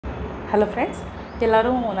Hello friends,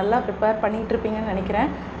 எல்லாரும் நல்லா prepare பண்ணிட்டு இருப்பீங்கன்னு நினைக்கிறேன்.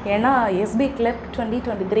 ஏன்னா SBI CLERK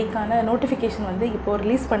 2023 கான நோட்டிஃபிகேஷன் வந்து இப்போ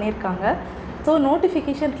ரிலீஸ் பண்ணியிருக்காங்க. ஸோ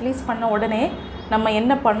நோட்டிஃபிகேஷன் ரிலீஸ் பண்ண உடனே நம்ம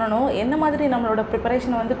என்ன பண்ணணும், என்ன மாதிரி நம்மளோட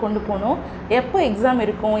ப்ரிப்பரேஷனை வந்து கொண்டு போகணும், எப்போ எக்ஸாம்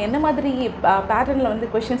இருக்கும், என்ன மாதிரி பேட்டர்னில்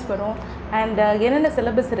வந்து கொஷின்ஸ் வரும் அண்ட் என்னென்ன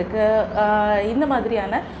சிலபஸ் இருக்குது, இந்த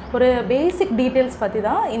மாதிரியான ஒரு பேசிக் டீட்டெயில்ஸ் பற்றி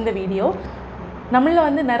தான் இந்த வீடியோ. நம்மளில்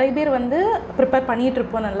வந்து நிறைய பேர் வந்து ப்ரிப்பேர்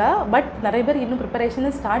பண்ணிகிட்ருப்போம் நல்லா, பட் நிறைய பேர் இன்னும் ப்ரிப்பரேஷனை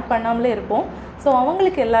ஸ்டார்ட் பண்ணாமலே இருப்போம். ஸோ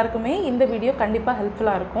அவங்களுக்கு எல்லாருக்குமே இந்த வீடியோ கண்டிப்பாக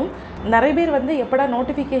ஹெல்ப்ஃபுல்லாக இருக்கும். நிறைய பேர் வந்து எப்படா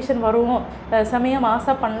நோட்டிஃபிகேஷன் வரும், சமயம்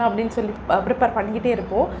ஆசா பண்ணலாம் அப்படின்னு சொல்லி ப்ரிப்பேர் பண்ணிக்கிட்டே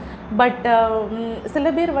இருப்போம். பட்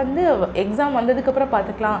சில பேர் வந்து எக்ஸாம் வந்ததுக்கப்புறம்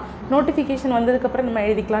பார்த்துக்கலாம், நோட்டிஃபிகேஷன் வந்ததுக்கப்புறம் நம்ம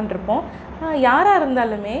எழுதிக்கலான் இருப்போம். யாராக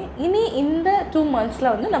இருந்தாலுமே இனி இந்த 2 months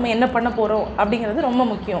வந்து நம்ம என்ன பண்ண போகிறோம் அப்படிங்கிறது ரொம்ப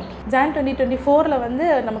முக்கியம். ஜான் 2024 வந்து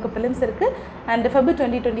நமக்கு ப்ரிலிம்ஸ் இருக்குது அண்ட் February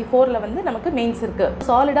 2024 வந்து நமக்கு மெயின்ஸ் இருக்குது.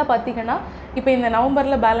 சாலிடாக பார்த்திங்கன்னா இப்போ இந்த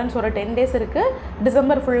நவம்பரில் பேலன்ஸ் ஒரு 10 days இருக்குது,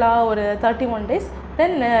 டிசம்பர் ஃபுல்லாக ஒரு 31 days,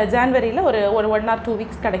 தென் ஜான்வரியில் ஒரு 1 or 2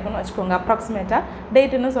 weeks கிடைக்கும்னு வச்சுக்கோங்க. அப்ராக்சிமேட்டாக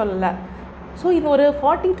டேட் இன்னும் சொல்லலை. ஸோ இந்த ஒரு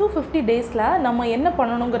 40 to 50 days நம்ம என்ன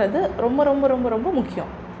பண்ணணுங்கிறது ரொம்ப ரொம்ப ரொம்ப ரொம்ப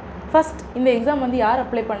முக்கியம். ஃபஸ்ட் இந்த எக்ஸாம் வந்து யார்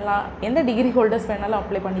அப்ளை பண்ணலாம், எந்த டிகிரி ஹோல்டர்ஸ் வேணாலும்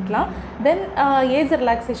அப்ளை பண்ணிக்கலாம். தென் ஏஜ்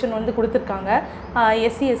ரிலாக்ஸேஷன் வந்து கொடுத்துருக்காங்க.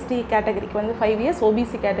 SC ST கேட்டகரிக்கு வந்து 5 years,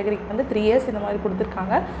 OBC கேட்டகரிக்கு வந்து 3 years இந்த மாதிரி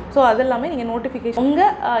கொடுத்துருக்காங்க. ஸோ அதெல்லாமே நீங்கள் நோட்டிஃபிகேஷன்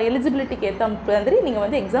உங்கள் எலிஜிபிலிட்டிக்கு ஏற்ற மாதிரி நீங்கள்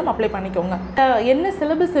வந்து எக்ஸாம் அப்ளை பண்ணிக்கோங்க. என்ன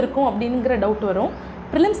சிலபஸ் இருக்கும் அப்படிங்கிற டவுட் வரும்.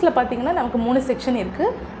 ப்ரிலிம்ஸில் பார்த்தீங்கன்னா நமக்கு 3 செக்ஷன்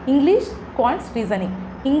இருக்குது. English, குவான்ட்ஸ், reasoning.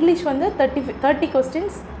 இங்கிலீஷ் வந்து 30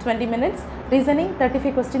 questions 20 minutes, reasoning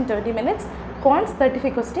 35 questions 20 minutes, குவான்ட்ஸ்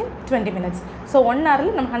 35 questions 20 minutes. So 1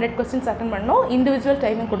 hourல நம்ம 100 questions அட்டன் பண்ணோம். இண்டிவிஜுவல்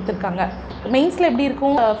டைமிங் கொடுத்துருக்காங்க. மெயின்ஸில் எப்படி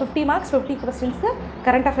இருக்கும், 50 marks 50 questionsக்கு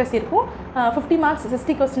கரண்ட் அஃபேர்ஸ் இருக்கும், 50 marks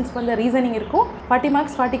 60 questionsக்கு வந்து ரீசனிங் இருக்கும், 40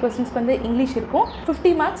 marks 40 questionsக்கு வந்து இங்கிலீஷ் இருக்கும்,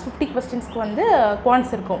 50 marks 50 questionsக்கு வந்து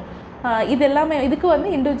குவான்ட்ஸ் இருக்கும். இது எல்லாமே இதுக்கு வந்து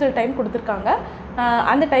இண்டிவிஜுவல் டைம் கொடுத்துருக்காங்க.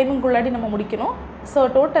 அந்த டைமிங்குள்ளாடி நம்ம முடிக்கணும். ஸோ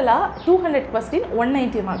டோட்டலாக 200 questions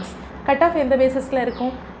 190 marks. கட் ஆஃப் எந்த பேசிஸில்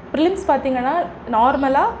இருக்கும்? ப்ரிலிம்ஸ் பார்த்திங்கன்னா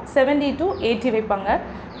நார்மலாக 70 to 80 வைப்பாங்க.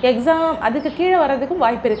 எக்ஸாம் அதுக்கு கீழே வர்றதுக்கும்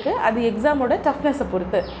வாய்ப்பு இருக்குது. அது எக்ஸாமோட டஃப்னஸை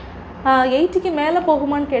பொறுத்து. 80க்கு மேலே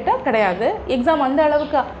போகுமான்னு கேட்டால் கிடையாது. எக்ஸாம் அந்த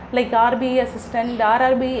அளவுக்கு like RBI assistant,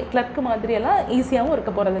 RRB clerk மாதிரியெல்லாம் ஈஸியாகவும்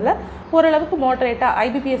இருக்க போகிறதில்ல. ஓரளவுக்கு மாடரேட்டாக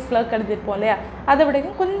IBPS கிளர்க் எழுதியிருப்போம் இல்லையா, அதை விட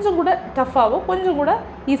கொஞ்சம் கூட டஃப்பாகவும் கொஞ்சம் கூட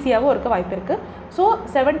ஈஸியாகவும் இருக்க வாய்ப்பு இருக்குது. So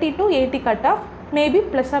 70 to 80 cut off, maybe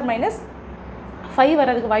 +or-5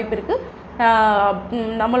 வர்றதுக்கு வாய்ப்பு இருக்குது.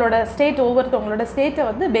 நம்மளோட ஸ்டேட், ஒவ்வொருத்தவங்களோட ஸ்டேட்டை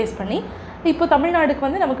வந்து பேஸ் பண்ணி. இப்போ தமிழ்நாடுக்கு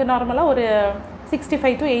வந்து நமக்கு நார்மலாக ஒரு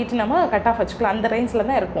 65 to 80 நம்ம கட் ஆஃப் வச்சுக்கலாம். அந்த ரேஞ்சில்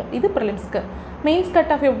தான் இருக்கும். இது ப்ரிலிம்ஸ்க்கு. மெயின்ஸ்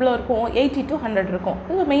கட் ஆஃப் எவ்வளோ இருக்கும்? 80 to 100 இருக்கும்.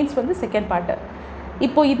 இது மெயின்ஸ் வந்து செகண்ட் பார்ட்டு.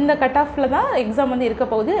 இப்போ இந்த கட் ஆஃபில் தான் எக்ஸாம் வந்து இருக்க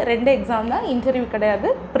போகுது. 2 எக்ஸாம் தான், இன்டர்வியூ கிடையாது.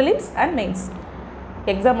 Prelims and mains.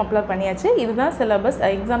 Exam apply பண்ணியாச்சு. இதுதான் சிலபஸ்,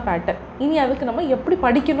 எக்ஸாம் பேட்டர்ன். இனி அதுக்கு நம்ம எப்படி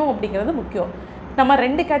படிக்கணும் அப்படிங்கிறது முக்கியம். நம்ம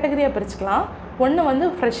 2 கேட்டகரியாக பிரிச்சுக்கலாம். ஒன்று வந்து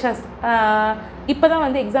ஃப்ரெஷர்ஸ், இப்போ தான்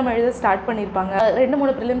வந்து எக்ஸாம் எழுத ஸ்டார்ட் பண்ணியிருப்பாங்க,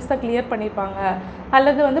 2-3 ப்ரிலிம்ஸ் தான் கிளியர் பண்ணியிருப்பாங்க,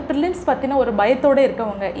 அல்லது வந்து ப்ரிலிம்ஸ் பற்றின ஒரு பயத்தோடு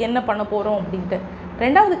இருக்கவங்க, என்ன பண்ண போகிறோம் அப்படின்ட்டு.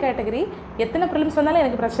 2வது கேட்டகரி, எத்தனை ப்ரிலிம்ஸ் வந்தாலும்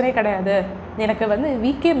எனக்கு பிரச்சனையே கிடையாது, எனக்கு வந்து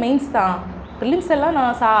வீக்கே மெயின்ஸ் தான், ப்ரிலிம்ஸ் எல்லாம்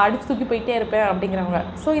நான் அடிச்சு தூக்கி போயிட்டே இருப்பேன் அப்படிங்கிறவங்க.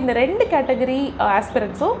 ஸோ இந்த 2 கேட்டகரி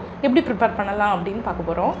ஆஸ்பிரண்ட்ஸும் எப்படி ப்ரிப்பேர் பண்ணலாம் அப்படின்னு பார்க்க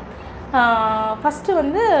போகிறோம். ஃபஸ்ட்டு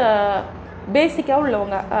வந்து பேசிக்காக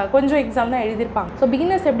உள்ளவங்க கொஞ்சம் எக்ஸாம் தான் எழுதியிருப்பாங்க. ஸோ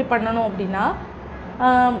பிகினர்ஸ் எப்படி பண்ணணும் அப்படின்னா,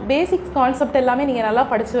 பேசிக்ஸ் கான்செப்ட் எல்லாமே நீங்கள் நல்லா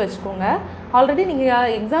படித்து வச்சுக்கோங்க. ஆல்ரெடி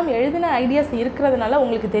நீங்கள் எக்ஸாம் எழுதின ஐடியாஸ் இருக்கிறதுனால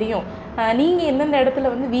உங்களுக்கு தெரியும் நீங்கள் எந்தெந்த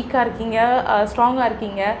இடத்துல வந்து வீக்காக இருக்கீங்க, ஸ்ட்ராங்காக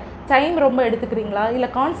இருக்கீங்க, டைம் ரொம்ப எடுத்துக்கிறீங்களா, இல்லை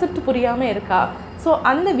கான்செப்ட் புரியாமல் இருக்கா. ஸோ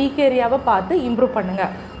அந்த வீக் ஏரியாவை பார்த்து இம்ப்ரூவ்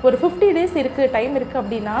பண்ணுங்கள். ஒரு 50 days இருக்குது, டைம் இருக்குது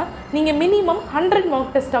அப்படின்னா நீங்கள் மினிமம் 100 mock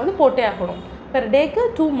டெஸ்ட்டாவது போட்டே ஆகணும். Per take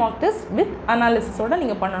 2 mock test with அனாலிசிஸோடு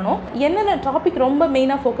நீங்கள் பண்ணணும். என்னென்ன டாபிக் ரொம்ப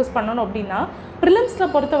மெயினாக ஃபோக்கஸ் பண்ணணும் அப்படின்னா,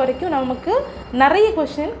 ப்ரிலிம்ஸில் பொறுத்த வரைக்கும் நமக்கு நிறைய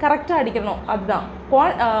கொஷின் கரெக்டாக அடிக்கணும். அதுதான்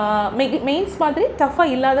மெயின்ஸ் மாதிரி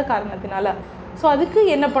டஃப்பாக இல்லாத காரணத்தினால. ஸோ அதுக்கு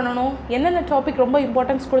என்ன பண்ணணும், என்னென்ன டாபிக் ரொம்ப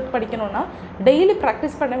இம்பார்ட்டன்ஸ் கொடுத்து படிக்கணும்னா, டெய்லி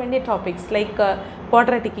ப்ராக்டிஸ் பண்ண வேண்டிய topics like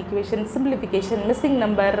quadratic equation, simplification, missing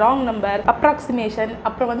number, wrong number, approximation,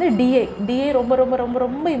 அப்புறம் வந்து டிஏ ரொம்ப ரொம்ப ரொம்ப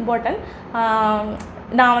ரொம்ப இம்பார்ட்டன்ட்.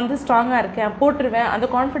 நான் வந்து ஸ்ட்ராங்காக இருக்கேன், போட்டுருவேன், அந்த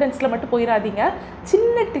கான்ஃபிடென்ஸில் மட்டும் போயிடாதீங்க.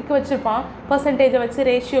 சின்ன ட்ரிக் வச்சுருப்பான், பர்சன்டேஜை வச்சு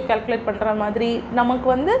ரேஷியோ கால்குலேட் பண்ணுற மாதிரி. நமக்கு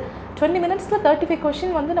வந்து 20 minutesல 35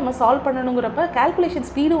 கொஷின் வந்து நம்ம சால்வ் பண்ணணுங்கிறப்ப கால்குலேஷன்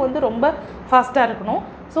ஸ்பீடும் வந்து ரொம்ப ஃபாஸ்ட்டாக இருக்கணும்.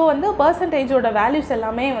 ஸோ வந்து பர்சன்டேஜோட வேல்யூஸ்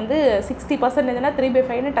எல்லாமே வந்து 60%னா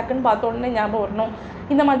 3/5ன்னு டக்குன்னு பார்த்தோன்னே ஞாபகம் வரணும்.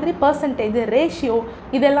 இந்த மாதிரி பர்சன்டேஜ், ரேஷியோ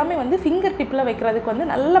இது எல்லாமே வந்து ஃபிங்கர் டிப்பில் வைக்கிறதுக்கு வந்து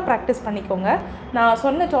நல்லா ப்ராக்டிஸ் பண்ணிக்கோங்க. நான்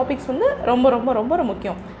சொன்ன டாபிக்ஸ் வந்து ரொம்ப ரொம்ப ரொம்ப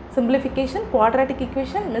முக்கியம். simplification, quadratic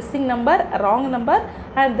equation, missing number, wrong number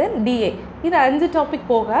and then DA. இது 5 டாபிக்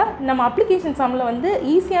போக நம்ம அப்ளிகேஷன் சம்மில் வந்து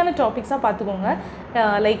ஈஸியான டாபிக்ஸாக பார்த்துக்கோங்க.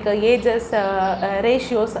 Like ages,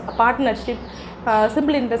 ratios, partnership,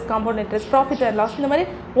 simple interest, compound interest, profit and loss, இந்த மாதிரி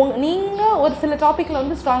நீங்கள் ஒரு சில டாப்பிக்கில்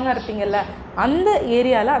வந்து ஸ்ட்ராங்காக இருப்பீங்கல்ல, அந்த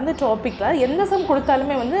ஏரியாவில் அந்த டாப்பிக்கில் எந்த சம்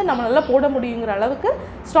கொடுத்தாலுமே வந்து நம்ம நல்லா போட முடியுங்கிற அளவுக்கு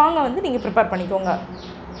ஸ்ட்ராங்காக வந்து நீங்கள் ப்ரிப்பேர் பண்ணிக்கோங்க.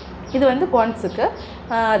 இது வந்து குவான்ட்ஸுக்கு.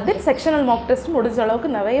 தென் செக்ஷனல் மார்க் டெஸ்ட் முடிஞ்ச அளவுக்கு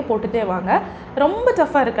நிறைய போட்டுகிட்டே வாங்க. ரொம்ப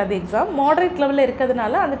டஃப்பாக இருக்காது எக்ஸாம், மாடரேட் லெவலில்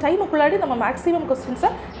இருக்கிறதுனால அந்த டைமுக்குள்ளாடி நம்ம மேக்ஸிமம்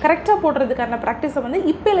கொஸ்டின்ஸை கரெக்டாக போடுறதுக்கான ப்ராக்டிஸை வந்து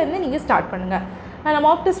இப்போலேருந்து நீங்கள் ஸ்டார்ட் பண்ணுங்கள். நம்ம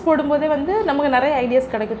மார்க் டெஸ்ட் போடும்போதே வந்து நமக்கு நிறைய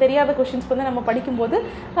ஐடியாஸ் கிடைக்கும். தெரியாத கொஷின்ஸ் வந்து நம்ம படிக்கும்போது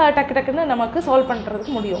டக்கு டக்குன்னு நமக்கு சால்வ்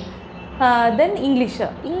பண்ணுறதுக்கு முடியும். தென்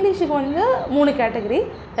இங்கிலீஷுக்கு வந்து 3 கேட்டகரி.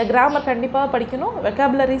 கிராமர் கண்டிப்பாக படிக்கணும்,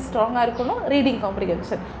 வெக்காபுலரி ஸ்ட்ராங்காக இருக்கணும், ரீடிங்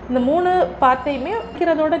காம்ப்ரிஹென்ஷன். இந்த 3 பார்ட்டையுமே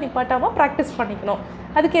வைக்கிறதோட நிப்பாட்டாமல் ப்ராக்டிஸ் பண்ணிக்கணும்.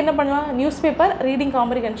 அதுக்கு என்ன பண்ணலாம், நியூஸ் பேப்பர் ரீடிங்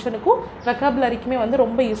காம்ப்ரிஹென்ஷனுக்கும் வெக்காபுலரிக்குமே வந்து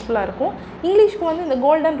ரொம்ப யூஸ்ஃபுல்லாக இருக்கும். இங்கிலீஷ்க்கு வந்து இந்த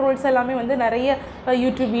கோல்டன் ரூல்ஸ் எல்லாமே வந்து நிறைய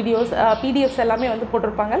யூடியூப் வீடியோஸ், பிடிஎஃப்ஸ் எல்லாமே வந்து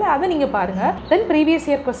போட்டிருப்பாங்கல்ல, அதை நீங்கள் பாருங்கள். தென் ப்ரீவியஸ்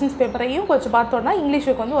இயர் கொஸ்டின்ஸ் பேப்பரையும் கொஞ்சம் பார்த்தோன்னா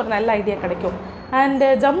இங்கிலீஷுக்கு வந்து ஒரு நல்ல ஐடியா கிடைக்கும். அண்டு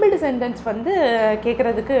ஜம்பிள்டு சென்டென்ஸ் வந்து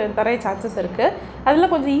கேட்குறதுக்கு நிறைய சான்சஸ் இருக்குது.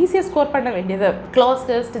 அதெல்லாம் கொஞ்சம் ஈஸியாக ஸ்கோர் பண்ண வேண்டியது. க்ளாஸ்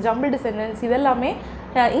டெஸ்ட், ஜம்பிள்டு சென்டென்ஸ் இதெல்லாமே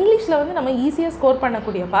இங்கிலீஷில் வந்து நம்ம ஈஸியாக ஸ்கோர்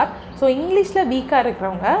பண்ணக்கூடிய பார்ட். ஸோ இங்கிலீஷில் வீக்காக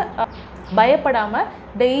இருக்கிறவங்க பயப்படாமல்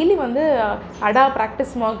டெய்லி வந்து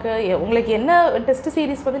ப்ராக்டிஸ் மார்க்கு உங்களுக்கு என்ன டெஸ்ட்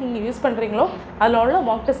சீரீஸ் வந்து நீங்கள் யூஸ் பண்ணுறீங்களோ அதில் உள்ள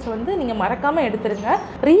மார்க் டெஸ்ட் வந்து நீங்கள் மறக்காமல் எடுத்துருங்க.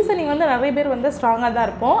 ரீசனிங் வந்து நிறைய பேர் வந்து ஸ்ட்ராங்காக தான்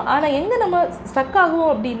இருப்போம், ஆனால் எங்கே நம்ம ஸ்டக்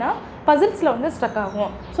ஆகும் அப்படின்னா பசில்ஸில் வந்து ஸ்டக்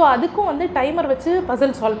ஆகும். ஸோ அதுக்கும் வந்து டைமர் வச்சு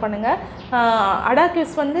பசில் சால்வ் பண்ணுங்கள்.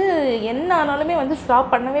 அடாக்யூஸ் வந்து என்ன ஆனாலுமே வந்து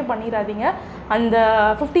ஸ்டாப் பண்ணவே பண்ணிடாதீங்க. அந்த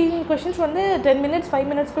 15 கொஷின்ஸ் வந்து 10 மினிட்ஸ் 5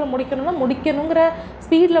 மினிட்ஸ்க்குள்ளே முடிக்கணுங்கிற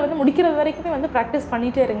ஸ்பீடில் வந்து முடிக்கிறது வரைக்குமே வந்து ப்ராக்டிஸ்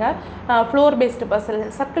பண்ணிகிட்டே இருங்க. Floor based Basil,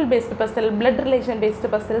 circle based Basil, blood relation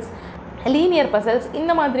based puzzles, linear puzzles,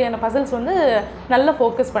 இந்த மாதிரியான பசில்ஸ் வந்து நல்லா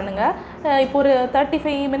ஃபோக்கஸ் பண்ணுங்கள். இப்போ ஒரு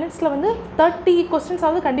 35 மினிட்ஸில் வந்து 30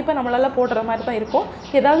 கொஸ்டின்ஸாவது கண்டிப்பாக நம்மளால் போடுற மாதிரி தான் இருக்கும்.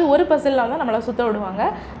 ஏதாவது ஒரு பசிலில் வந்து நம்மளை சுற்ற விடுவாங்க.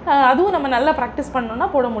 அதுவும் நம்ம நல்லா ப்ராக்டிஸ் பண்ணோன்னா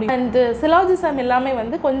போட முடியும். அண்டு சிலாஜிசம் எல்லாமே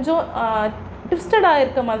வந்து கொஞ்சம் ட்விஸ்டடாக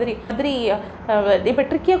இருக்க மாதிரி இப்போ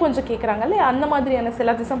ட்ரிக்கியாக கொஞ்சம் கேட்குறாங்கல்ல, அந்த மாதிரியான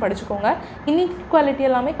சிலாஜிசம் படிச்சுக்கோங்க. இன்இக்வாலிட்டி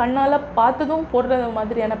எல்லாமே கண்ணால் பார்த்ததும் போடுற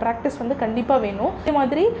மாதிரியான ப்ராக்டிஸ் வந்து கண்டிப்பாக வேணும். அதே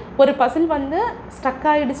மாதிரி ஒரு பசில் வந்து ஸ்டக்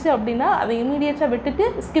ஆகிடுச்சு அப்படின்னா அதை இமீடியட்டாக விட்டுட்டு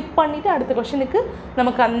ஸ்கிப் பண்ணிவிட்டு அடுத்த கொஷனுக்கு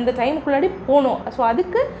நமக்கு அந்த டைமுக்குள்ளாடி போகணும். ஸோ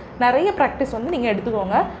அதுக்கு நிறைய ப்ராக்டிஸ் வந்து நீங்கள்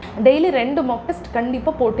எடுத்துக்கோங்க. டெய்லி 2 மார்க் டெஸ்ட்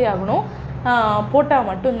கண்டிப்பாக போட்டே ஆகணும். போட்டால்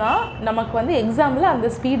மட்டும்தான் நமக்கு வந்து எக்ஸாமில் அந்த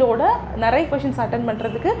ஸ்பீடோட நிறைய கொஷின்ஸ் அட்டன்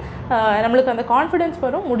பண்ணுறதுக்கு நம்மளுக்கு அந்த கான்ஃபிடென்ஸ்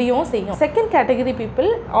வரும், முடியவும் செய்யும். செகண்ட் கேட்டகரி பீப்புள்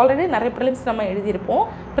ஆல்ரெடி நிறைய ப்ரிலிம்ஸ் நம்ம எழுதியிருப்போம்.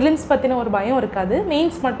 ப்ரிலிம்ஸ் பற்றின ஒரு பயம் இருக்காது,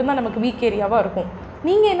 மெயின்ஸ் மட்டும்தான் நமக்கு வீக் ஏரியாவாக இருக்கும்.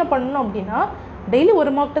 நீங்கள் என்ன பண்ணணும் அப்படின்னா டெய்லி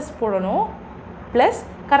 1 மார்க் டெஸ்ட் போடணும், ப்ளஸ்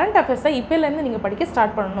கரண்ட் அஃபேர்ஸை இப்போலேருந்து நீங்கள் படிக்க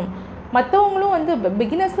ஸ்டார்ட் பண்ணணும். மற்றவங்களும் வந்து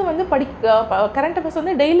பிகினர்ஸும் வந்து கரண்ட் அஃபேர்ஸ்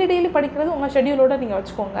வந்து டெய்லி படிக்கிறது உங்கள் ஷெடியூலோடு நீங்கள்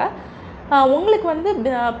வச்சுக்கோங்க. உங்களுக்கு வந்து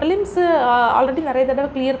ப்ரிலிம்ஸு ஆல்ரெடி நிறைய தடவை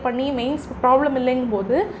கிளியர் பண்ணி மெயின்ஸ் ப்ராப்ளம் இல்லைங்கும்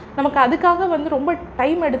போது நமக்கு அதுக்காக வந்து ரொம்ப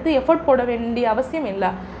டைம் எடுத்து எஃபர்ட் போட வேண்டிய அவசியம்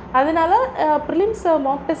இல்லை. அதனால் ப்ரிலிம்ஸ்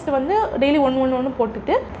மார்க் டெஸ்ட் வந்து டெய்லி 1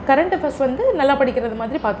 போட்டுட்டு கரண்ட் அஃபேர்ஸ் வந்து நல்லா படிக்கிறது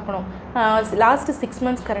மாதிரி பார்த்துக்கணும். லாஸ்ட்டு 6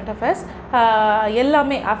 மந்த்ஸ் கரண்ட் அஃபேர்ஸ்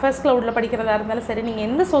எல்லாமே அஃபேர்ஸ் க்ளவுடில் படிக்கிறதா இருந்தாலும் சரி, நீங்கள்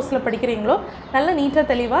எந்த சோர்ஸில் படிக்கிறீங்களோ நல்லா நீட்டாக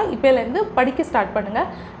தெளிவாக இப்போலேருந்து படிக்க ஸ்டார்ட் பண்ணுங்கள்.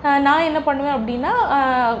 நான் என்ன பண்ணுவேன் அப்படின்னா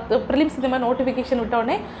ப்ரிலிம்ஸ் இந்த மாதிரி நோட்டிஃபிகேஷன்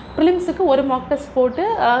விட்டோடனே ப்ரிலிம்ஸுக்கு 1 மார்க் டெஸ்ட் போட்டு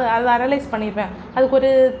அதை அனலைஸ் பண்ணிடுவேன். அதுக்கு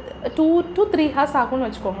ஒரு 2 to 3 ஹார்ஸ் ஆகும்னு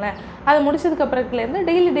வச்சுக்கோங்களேன். அதை முடிச்சதுக்கப்புறத்துலேருந்து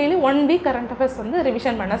டெய்லி 1 வீக் கரண்ட் அஃபேர்ஸ் வந்து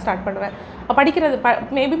ரிவிஷன் பண்ண ஸ்டார்ட் பண்ணுவேன். படிக்கிறது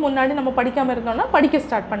மேபி முன்னாடி நம்ம படிக்காமல் இருந்தோம்னா படிக்க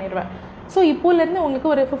ஸ்டார்ட் பண்ணிடுவேன். ஸோ இப்போலேருந்து உங்களுக்கு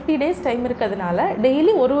ஒரு 50 டேஸ் டைம் இருக்கிறதுனால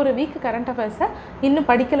டெய்லி ஒரு வீக் கரண்ட் அஃபேர்ஸை இன்னும்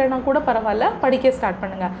படிக்கலைன்னா கூட பரவாயில்ல, படிக்க ஸ்டார்ட்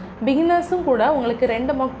பண்ணுங்கள். பிகினர்ஸும் கூட உங்களுக்கு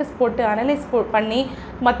 2 மார்க் டெஸ்ட் போட்டு அனலைஸ் பண்ணி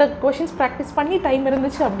மற்ற கொஷின்ஸ் ப்ராக்டிஸ் பண்ணி டைம்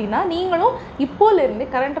இருந்துச்சு அப்படின்னா நீங்களும் இப்போலேருந்து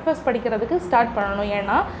கரண்ட் அஃபேர்ஸ் படிக்கிறதுக்கு ஸ்டார்ட் பண்ணணும்.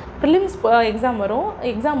 ஏன்னா ப்ரிலிம்ஸ் எக்ஸாம் வரும்,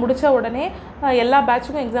 எக்ஸாம் முடித்த உடனே எல்லா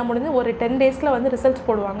பேட்சுக்கும் எக்ஸாம் முடிஞ்சு ஒரு 10 டேஸில் வந்து ரிசல்ட்ஸ்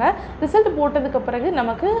போடுவாங்க. ரிசல்ட் போட்டதுக்கு பிறகு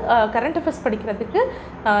நமக்கு கரண்ட் அஃபேர்ஸ் படிக்கிறதுக்கு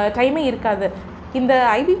டைமே இருக்காது. இந்த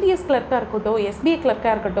IBPS கிளர்க்காக இருக்கட்டும், SBI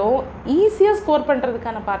கிளர்க்காக இருக்கட்டும், ஈஸியாக ஸ்கோர்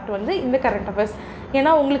பண்ணுறதுக்கான பார்ட் வந்து இந்த கரண்ட் அஃபேர்ஸ்.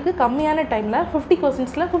 ஏன்னா உங்களுக்கு கம்மியான டைமில் 50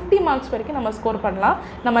 கொஸ்டின்ஸில் 50 மார்க்ஸ் வரைக்கும் நம்ம ஸ்கோர் பண்ணலாம்,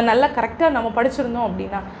 நம்ம நல்லா கரெக்டாக நம்ம படிச்சிருந்தோம்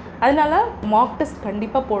அப்படின்னா. அதனால் மார்க் டெஸ்ட்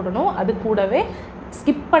கண்டிப்பாக போடணும். அது கூடவே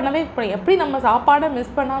ஸ்கிப் பண்ணவே எப்படி நம்ம சாப்பாடை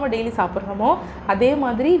மிஸ் பண்ணாமல் டெய்லி சாப்பிட்றோமோ அதே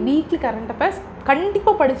மாதிரி வீக்லி கரண்ட் அஃபேர்ஸ்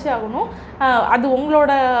கண்டிப்பாக படித்து ஆகணும். அது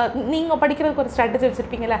உங்களோட நீங்கள் படிக்கிறதுக்கு ஒரு ஸ்ட்ராட்டஜி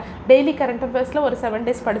வச்சுருப்பீங்களே, டெய்லி கரண்ட் அஃபேர்ஸில் ஒரு 7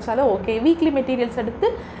 டேஸ் படித்தாலும் ஓகே, வீக்லி மெட்டீரியல்ஸ் எடுத்து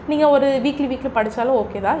நீங்கள் ஒரு வீக்லி படித்தாலும்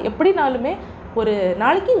ஓகே தான். எப்படினாலுமே ஒரு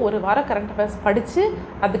நாளைக்கு ஒரு வாரம் கரண்ட் அஃபேர்ஸ் படித்து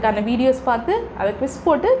அதுக்கான வீடியோஸ் பார்த்து அதை குவிஸ்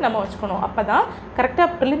போட்டு நம்ம வச்சுக்கணும். அப்போ தான் கரெக்டாக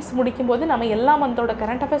ப்ரிலிம்ஸ் முடிக்கும்போது நம்ம எல்லா மந்தோட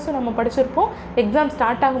கரண்ட் அஃபேர்ஸும் நம்ம படிச்சிருப்போம். எக்ஸாம்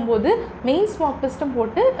ஸ்டார்ட் ஆகும்போது மெயின்ஸ் மார்க் டெஸ்ட்டும்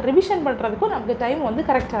போட்டு ரிவிஷன் பண்ணுறதுக்கும் நமக்கு டைம் வந்து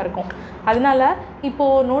கரெக்டாக இருக்கும். அதனால்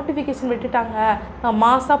இப்போது நோட்டிஃபிகேஷன் விட்டுட்டாங்க,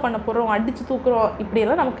 மாஸாக பண்ண போகிறோம், அடித்து தூக்குறோம்,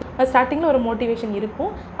 இப்படியெல்லாம் நமக்கு ஸ்டார்டிங்கில் ஒரு மோட்டிவேஷன்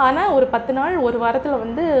இருக்கும். ஆனால் ஒரு 10 நாள் ஒரு வாரத்தில்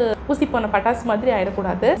வந்து ஊசி போன பட்டாசு மாதிரி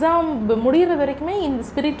ஆகிடக்கூடாது. எக்ஸாம் முடிகிற வரைக்குமே இந்த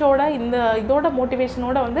ஸ்பிரிட்டோட இந்த இதோட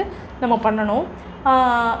மோட்டிவேஷனோட வந்து நம்ம பண்ணணும்.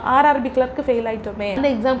 ஆர்ஆர்பி கிளர்க்கு ஃபெயில் ஆகிட்டோமே, அந்த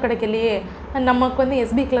எக்ஸாம் கிடைக்கலையே, நமக்கு வந்து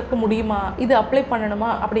எஸ்பி கிளர்க்கு முடியுமா, இது அப்ளை பண்ணணுமா,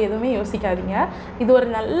 அப்படி எதுவுமே யோசிக்காதீங்க. இது ஒரு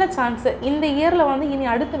நல்ல சான்ஸு. இந்த இயரில் வந்து இனி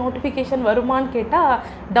அடுத்த நோட்டிஃபிகேஷன் வருமானு கேட்டால்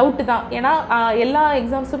டவுட்டு தான். ஏன்னா எல்லா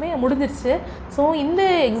எக்ஸாம்ஸுமே முடிஞ்சிருச்சு. ஸோ இந்த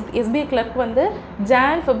எஸ்பிஐ கிளர்க் வந்து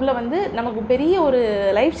Jan-Feb வந்து நமக்கு பெரிய ஒரு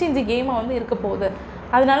லைஃப் சேஞ்சிங் கேமாக வந்து இருக்க போகுது.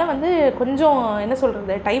 அதனால் வந்து கொஞ்சம் என்ன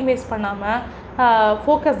சொல்கிறது, டைம் வேஸ்ட் பண்ணாமல்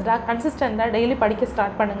ஃபோக்கஸ்டாக கன்சிஸ்டண்ட்டாக டெய்லி படிக்க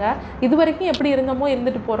ஸ்டார்ட் பண்ணுங்கள். இது வரைக்கும் எப்படி இருந்தோமோ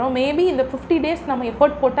இருந்துட்டு போகிறோம். மேபி இந்த 50 டேஸ் நம்ம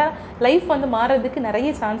எஃபோர்ட் போட்டால் லைஃப் வந்து மாறுறதுக்கு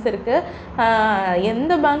நிறைய சான்ஸ் இருக்குது.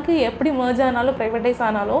 எந்த பேங்க்கு எப்படி மர்ஜ் ஆனாலும் ப்ரைவேட்டைஸ்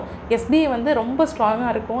ஆனாலும் எஸ்பிஐ வந்து ரொம்ப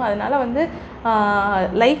ஸ்ட்ராங்காக இருக்கும். அதனால் வந்து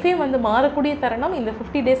லைஃபே வந்து மாறக்கூடிய தருணம் இந்த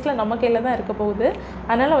 50 டேஸில் நம்ம கையில் தான் இருக்க போகுது.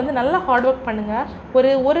 அதனால் வந்து நல்லா ஹார்ட் ஒர்க் பண்ணுங்கள்.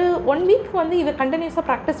 ஒரு 1 வீக் வந்து இதை கண்டினியூஸாக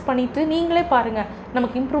ப்ராக்டிஸ் பண்ணிவிட்டு நீங்களே பாருங்கள்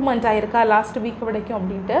நமக்கு இம்ப்ரூவ்மெண்ட் ஆகிருக்கா லாஸ்ட் வீக் வரைக்கும்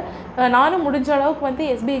அப்படின்ட்டு. நானும் முடிஞ்ச அளவுக்கு வந்து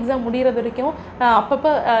எஸ்பிஐ எக்ஸாம் முடிகிறது வரைக்கும்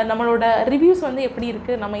அப்பப்போ நம்மளோட ரிவ்யூஸ் வந்து எப்படி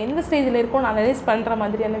இருக்குது, நம்ம எந்த ஸ்டேஜில் இருக்கோம் நான் அனலைஸ் பண்ணுற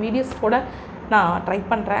மாதிரியான வீடியோஸ் கூட நான் ட்ரை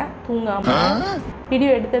பண்ணுறேன். தூங்காமல்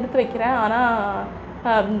வீடியோ எடுத்து வைக்கிறேன். ஆனால்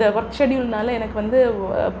இந்த ஒர்க் ஷெட்யூல்னால எனக்கு வந்து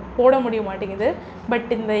போட முடிய மாட்டேங்குது. பட்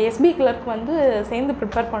இந்த எஸ்பி கிளர்க் வந்து சேர்ந்து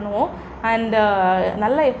ப்ரிப்பேர் பண்ணுவோம். அண்ட்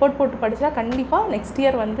நல்லா எஃபோர்ட் போட்டு படித்தா கண்டிப்பாக நெக்ஸ்ட்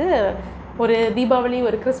இயர் வந்து ஒரு தீபாவளி,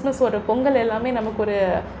 ஒரு கிறிஸ்மஸ், ஒரு பொங்கல் எல்லாமே நமக்கு ஒரு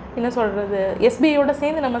என்ன சொல்கிறது எஸ்பிஐயோடு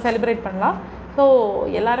சேர்ந்து நம்ம செலிப்ரேட் பண்ணலாம். ஸோ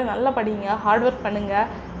எல்லோரும் நல்லா படிங்க, ஹார்ட் ஒர்க் பண்ணுங்கள்.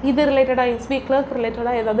 இது ரிலேட்டடாக எஸ்பிஐ கிளர்க்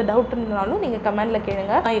ரிலேட்டடாக ஏதாவது டவுட் இருந்தாலும் நீங்கள் கமெண்டில்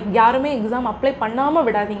கேளுங்க. யாருமே எக்ஸாம் அப்ளை பண்ணாமல்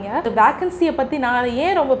விடாதீங்க. வேக்கன்சியை பற்றி நான்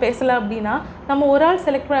ஏன் ரொம்ப பேசலை அப்படின்னா, நம்ம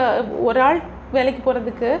ஒரு ஆள் வேலைக்கு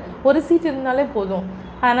போகிறதுக்கு ஒரு சீட் இருந்தாலே போதும்.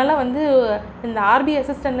 அதனால் வந்து இந்த ஆர்பி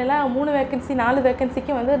அசிஸ்டன்ட்லாம் 3 வேக்கன்சி 4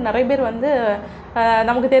 வேக்கன்சிக்கு வந்து நிறைய பேர் வந்து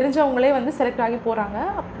நமக்கு தெரிஞ்சவங்களே வந்து செலக்ட் ஆகி போகிறாங்க.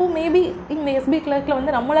 அப்போது மேபி இந்த எஸ்பி கிளர்க்கில்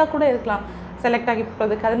வந்து நம்மளாக கூட இருக்கலாம் செலக்ட் ஆகி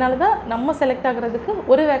போகிறதுக்கு. அதனால தான் நம்ம செலக்ட் ஆகிறதுக்கு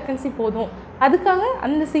ஒரு வேக்கன்சி போதும். அதுக்காக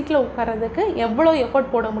அந்த சீட்டில் உட்கார்றதுக்கு எவ்வளோ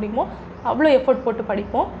எஃபோர்ட் போட முடியுமோ அவ்வளோ எஃபோர்ட் போட்டு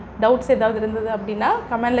படிப்போம். டவுட்ஸ் ஏதாவது இருந்தது அப்படின்னா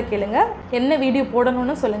கமெண்டில் கேளுங்க. என்ன வீடியோ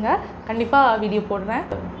போடணும்னு சொல்லுங்கள், கண்டிப்பாக வீடியோ போடுறேன்.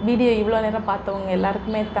 வீடியோ இவ்வளோ நேரம் பார்த்தவங்க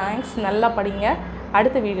எல்லாருக்குமே தேங்க்ஸ். நல்லா படிங்க.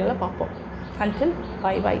 அடுத்த வீடியோவில் பார்ப்போம். Until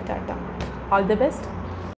bye, tata, all the best.